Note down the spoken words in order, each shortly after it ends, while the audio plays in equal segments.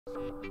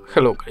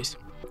Hello guys,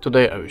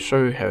 today I will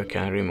show you how you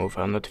can remove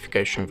a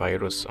notification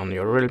virus on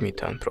your Realme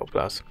 10 Pro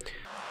Plus.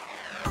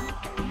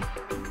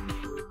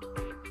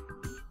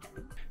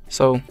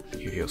 So,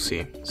 if you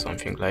see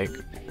something like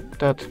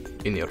that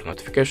in your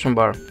notification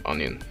bar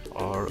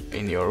or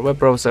in your web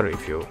browser,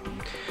 if you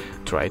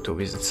try to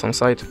visit some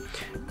site,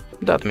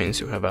 that means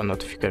you have a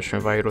notification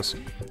virus,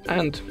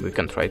 and we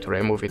can try to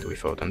remove it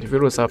without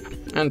antivirus app.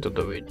 And to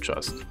do it,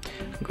 just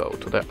go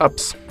to the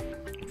apps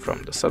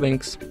from the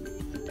settings,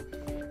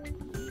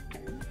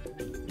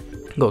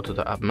 go to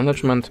the app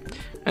management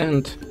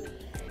and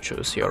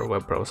choose your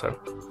web browser.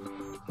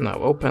 Now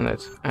open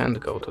it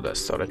and go to the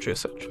storage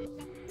usage.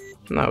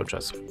 Now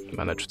just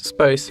manage the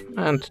space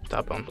and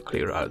tap on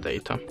clear all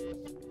data.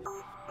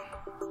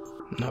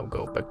 Now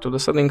go back to the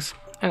settings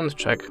and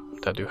check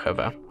that you have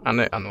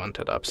any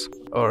unwanted apps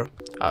or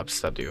apps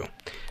that you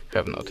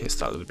have not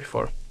installed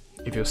before.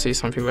 If you see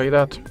something like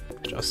that,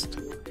 just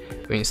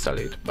reinstall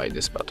it by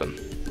this button.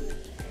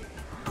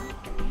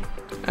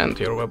 And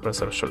your web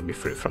browser should be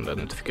free from the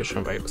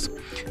notification virus.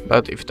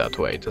 But if that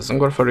way doesn't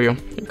work for you,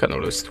 you can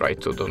always try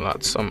to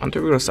download some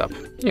antivirus app.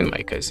 In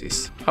my case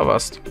is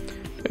Avast.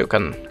 You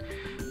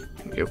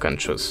can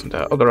choose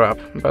the other app,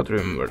 but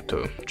remember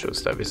to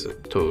choose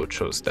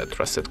the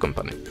trusted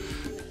company.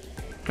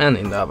 And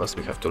in the Avast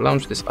we have to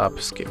launch this app,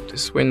 skip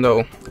this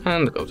window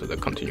and go to the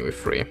continue with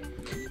free.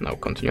 Now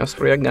continue as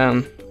free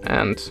again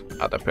and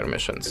add the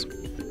permissions.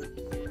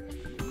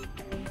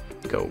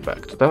 Go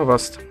back to the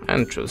Avast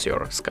and choose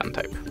your scan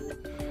type.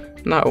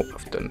 Now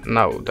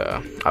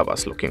the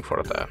Avast looking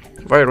for the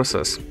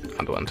viruses,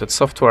 unwanted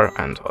software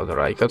and other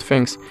related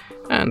things,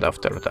 and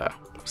after the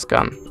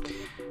scan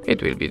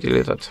it will be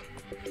deleted.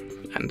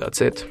 And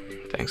that's it.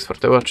 Thanks for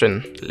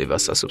watching, leave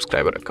us a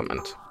subscribe or a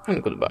comment,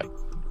 and goodbye.